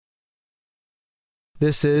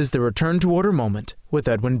This is the Return to Order Moment with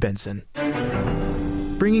Edwin Benson,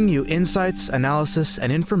 bringing you insights, analysis,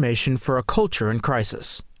 and information for a culture in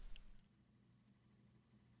crisis.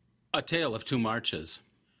 A Tale of Two Marches.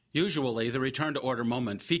 Usually, the Return to Order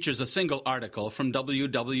Moment features a single article from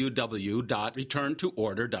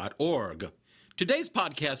www.returntoorder.org. Today's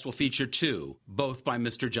podcast will feature two, both by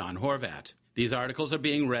Mr. John Horvat. These articles are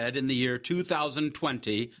being read in the year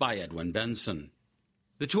 2020 by Edwin Benson.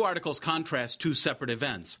 The two articles contrast two separate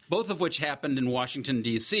events, both of which happened in Washington,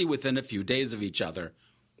 D.C. within a few days of each other.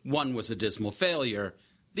 One was a dismal failure,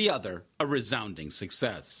 the other a resounding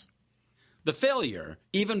success. The failure,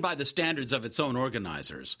 even by the standards of its own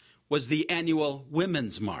organizers, was the annual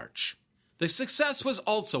Women's March. The success was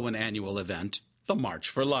also an annual event, the March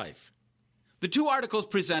for Life. The two articles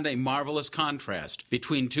present a marvelous contrast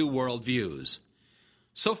between two worldviews.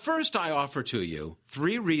 So first I offer to you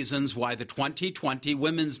 3 reasons why the 2020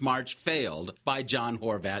 Women's March failed by John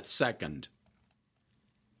Horvat II.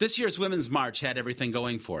 This year's Women's March had everything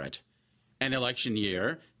going for it. An election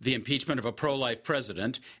year, the impeachment of a pro-life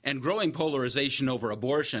president, and growing polarization over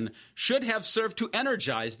abortion should have served to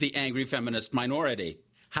energize the angry feminist minority.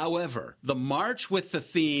 However, the march with the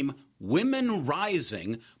theme Women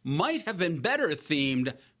Rising might have been better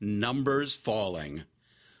themed Numbers Falling.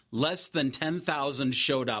 Less than 10,000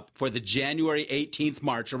 showed up for the January 18th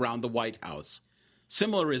march around the White House.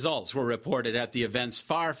 Similar results were reported at the event's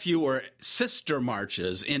far fewer sister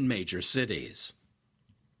marches in major cities.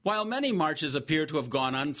 While many marches appear to have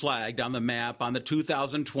gone unflagged on the map on the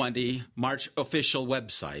 2020 March official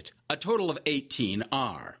website, a total of 18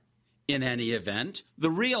 are. In any event,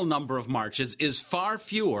 the real number of marches is far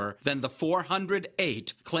fewer than the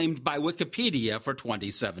 408 claimed by Wikipedia for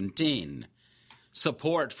 2017.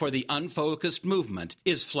 Support for the unfocused movement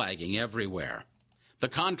is flagging everywhere. The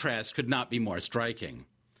contrast could not be more striking.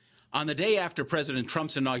 On the day after President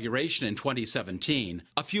Trump's inauguration in 2017,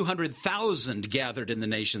 a few 100,000 gathered in the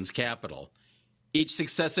nation's capital. Each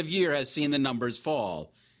successive year has seen the numbers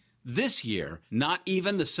fall. This year, not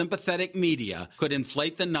even the sympathetic media could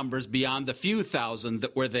inflate the numbers beyond the few thousand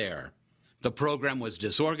that were there. The program was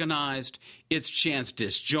disorganized, its chants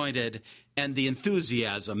disjointed, and the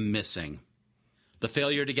enthusiasm missing. The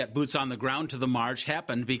failure to get boots on the ground to the march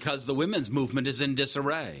happened because the women's movement is in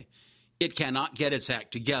disarray. It cannot get its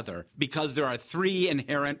act together because there are 3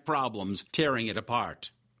 inherent problems tearing it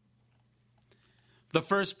apart. The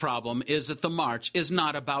first problem is that the march is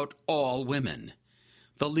not about all women.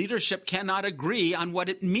 The leadership cannot agree on what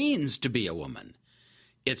it means to be a woman.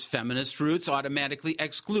 Its feminist roots automatically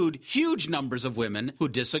exclude huge numbers of women who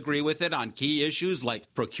disagree with it on key issues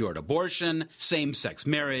like procured abortion, same-sex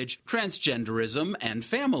marriage, transgenderism, and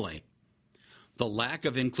family. The lack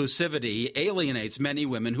of inclusivity alienates many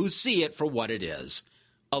women who see it for what it is,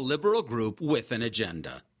 a liberal group with an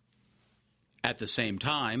agenda. At the same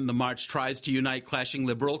time, the march tries to unite clashing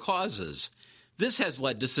liberal causes. This has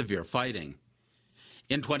led to severe fighting.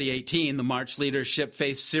 In 2018, the march leadership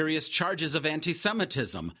faced serious charges of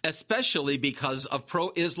anti-Semitism, especially because of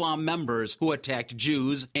pro-Islam members who attacked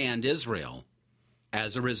Jews and Israel.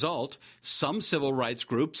 As a result, some civil rights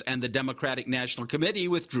groups and the Democratic National Committee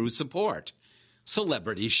withdrew support.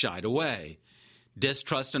 Celebrities shied away.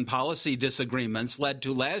 Distrust and policy disagreements led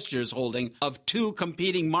to last year's holding of 2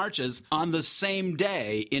 competing marches on the same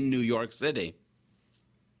day in New York City.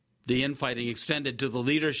 The infighting extended to the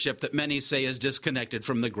leadership that many say is disconnected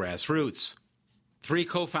from the grassroots. 3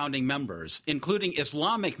 co-founding members, including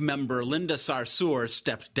Islamic member Linda Sarsour,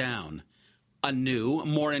 stepped down. A new,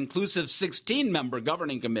 more inclusive 16-member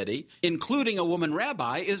governing committee, including a woman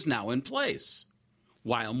rabbi, is now in place.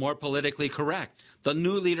 While more politically correct, the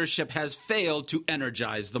new leadership has failed to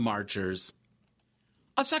energize the marchers.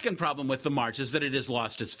 A second problem with the march is that it has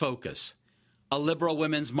lost its focus. A liberal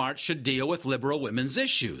women's march should deal with liberal women's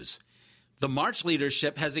issues. The march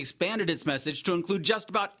leadership has expanded its message to include just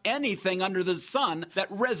about anything under the sun that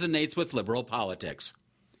resonates with liberal politics.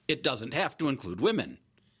 It doesn't have to include women.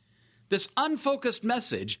 This unfocused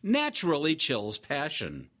message naturally chills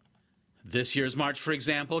passion. This year's march, for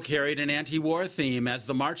example, carried an anti-war theme as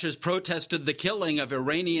the marchers protested the killing of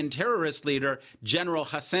Iranian terrorist leader General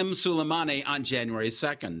Qasem Soleimani on January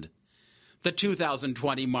 2nd. The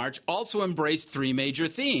 2020 march also embraced 3 major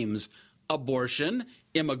themes: abortion,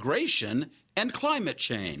 immigration, and climate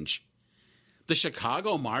change. The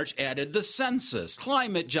Chicago march added the census,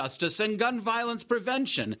 climate justice, and gun violence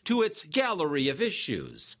prevention to its gallery of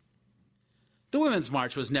issues. The Women's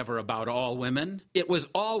March was never about all women. It was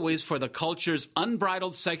always for the culture's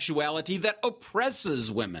unbridled sexuality that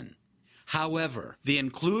oppresses women. However, the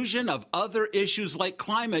inclusion of other issues like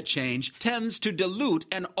climate change tends to dilute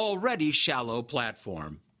an already shallow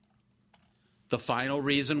platform. The final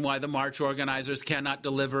reason why the march organizers cannot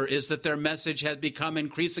deliver is that their message has become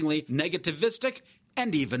increasingly negativistic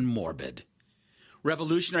and even morbid.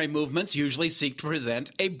 Revolutionary movements usually seek to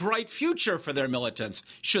present a bright future for their militants,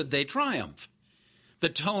 should they triumph. The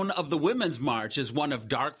tone of the Women's March is one of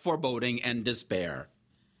dark foreboding and despair.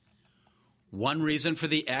 One reason for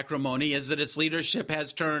the acrimony is that its leadership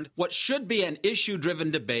has turned what should be an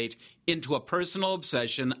issue-driven debate into a personal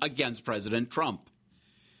obsession against President Trump.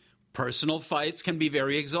 Personal fights can be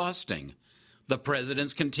very exhausting. The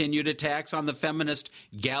president's continued attacks on the feminist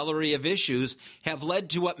gallery of issues have led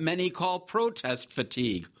to what many call protest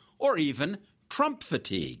fatigue, or even Trump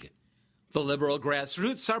fatigue. The liberal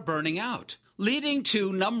grassroots are burning out, leading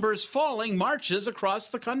to numbers falling marches across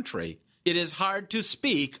the country. It is hard to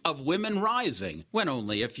speak of women rising when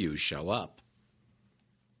only a few show up.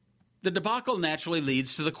 The debacle naturally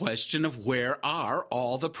leads to the question of where are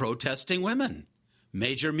all the protesting women?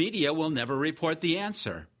 Major media will never report the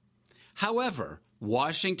answer. However,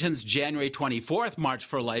 Washington's January 24th March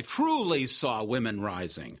for Life truly saw women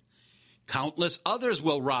rising. Countless others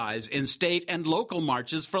will rise in state and local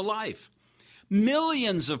marches for life.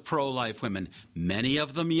 Millions of pro-life women, many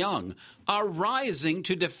of them young, are rising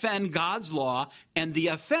to defend God's law and the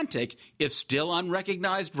authentic, if still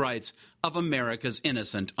unrecognized, rights of America's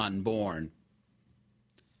innocent unborn.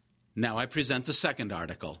 Now I present the second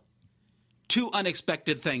article. 2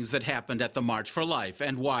 Unexpected Things That Happened at the March for Life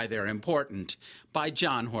and Why They're Important, by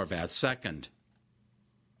John Horvath II.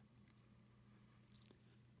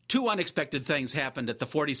 2 unexpected things happened at the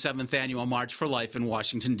 47th Annual March for Life in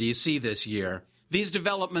Washington, D.C. this year. These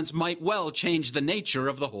developments might well change the nature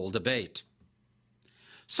of the whole debate.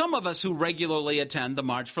 Some of us who regularly attend the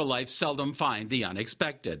March for Life seldom find the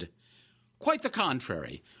unexpected. Quite the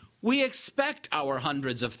contrary. We expect our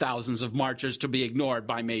hundreds of thousands of marchers to be ignored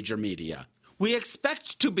by major media. We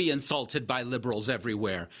expect to be insulted by liberals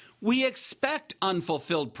everywhere. We expect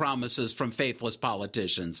unfulfilled promises from faithless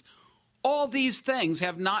politicians. All these things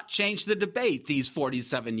have not changed the debate these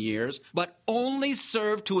 47 years, but only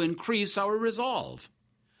serve to increase our resolve.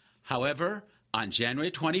 However, on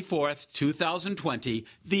January 24th, 2020,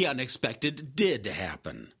 the unexpected did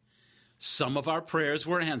happen. Some of our prayers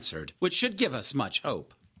were answered, which should give us much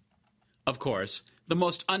hope. Of course, the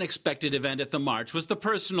most unexpected event at the march was the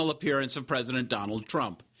personal appearance of President Donald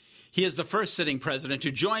Trump. He is the first sitting president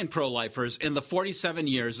to join pro-lifers in the 47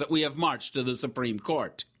 years that we have marched to the Supreme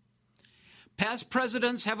Court. Past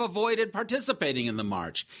presidents have avoided participating in the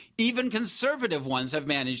march. Even conservative ones have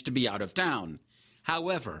managed to be out of town.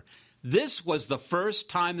 However, this was the first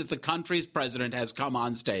time that the country's president has come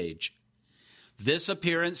on stage. This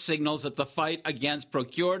appearance signals that the fight against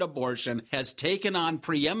procured abortion has taken on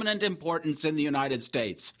preeminent importance in the United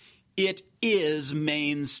States. It is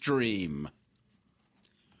mainstream.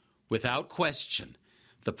 Without question,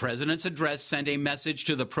 the president's address sent a message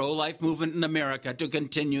to the pro-life movement in America to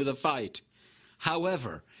continue the fight.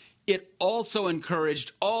 However, it also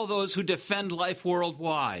encouraged all those who defend life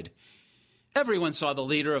worldwide. Everyone saw the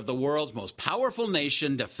leader of the world's most powerful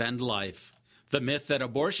nation defend life. The myth that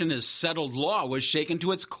abortion is settled law was shaken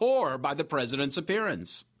to its core by the president's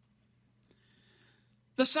appearance.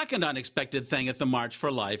 The second unexpected thing at the March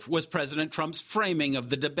for Life was President Trump's framing of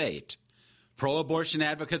the debate. Pro-abortion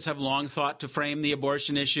advocates have long sought to frame the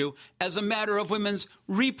abortion issue as a matter of women's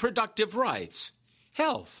reproductive rights,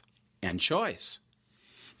 health, and choice.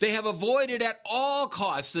 They have avoided at all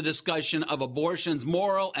costs the discussion of abortion's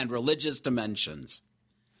moral and religious dimensions.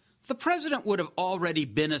 The president would have already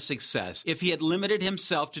been a success if he had limited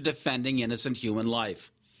himself to defending innocent human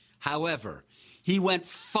life. However, he went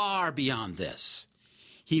far beyond this.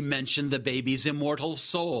 He mentioned the baby's immortal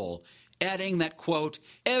soul, adding that, quote,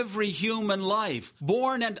 "Every human life,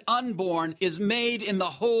 born and unborn, is made in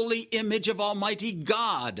the holy image of Almighty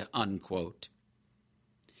God," unquote.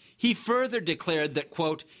 He further declared that,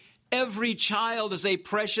 quote, "Every child is a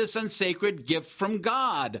precious and sacred gift from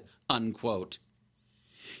God," unquote.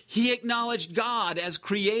 He acknowledged God as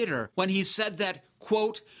creator when he said that,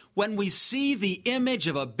 quote, "When we see the image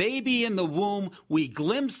of a baby in the womb, we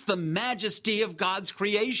glimpse the majesty of God's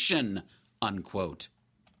creation," unquote.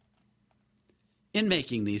 In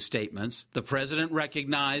making these statements, the president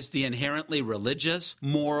recognized the inherently religious,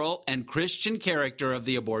 moral, and Christian character of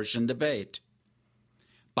the abortion debate.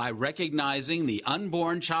 By recognizing the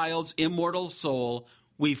unborn child's immortal soul,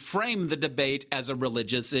 we frame the debate as a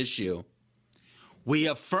religious issue. We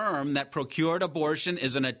affirm that procured abortion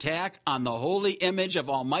is an attack on the holy image of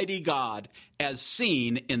Almighty God as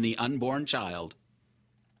seen in the unborn child.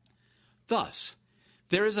 Thus,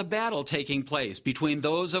 there is a battle taking place between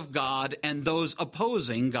those of God and those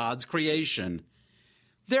opposing God's creation.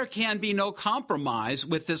 There can be no compromise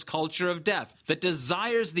with this culture of death that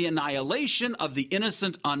desires the annihilation of the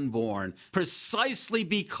innocent unborn, precisely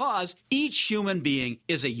because each human being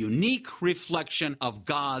is a unique reflection of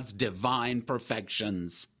God's divine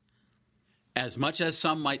perfections. As much as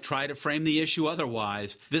some might try to frame the issue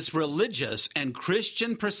otherwise, this religious and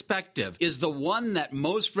Christian perspective is the one that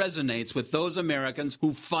most resonates with those Americans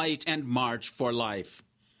who fight and march for life.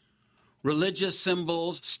 Religious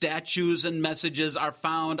symbols, statues, and messages are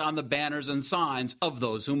found on the banners and signs of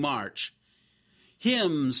those who march.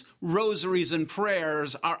 Hymns, rosaries, and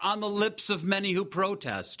prayers are on the lips of many who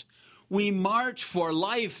protest. We march for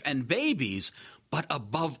life and babies, but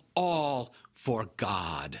above all, for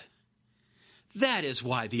God. That is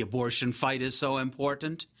why the abortion fight is so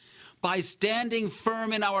important. By standing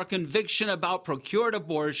firm in our conviction about procured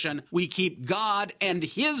abortion, we keep God and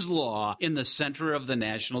His law in the center of the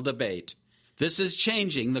national debate. This is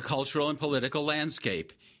changing the cultural and political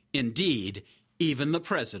landscape. Indeed, even the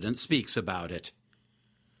president speaks about it.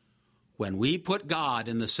 When we put God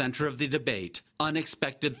in the center of the debate,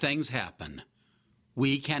 unexpected things happen.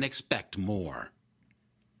 We can expect more.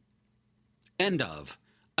 End of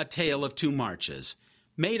A Tale of Two Marches,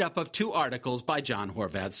 made up of 2 articles by John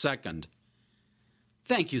Horvath II.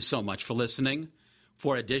 Thank you so much for listening.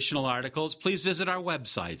 For additional articles, please visit our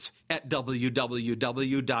websites at www.tfp.org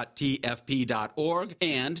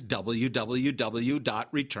and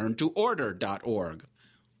www.returntoorder.org.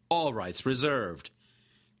 All rights reserved.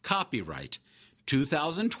 Copyright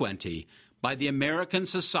 2020 by the American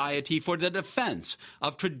Society for the Defense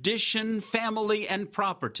of Tradition, Family, and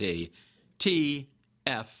Property, TFP.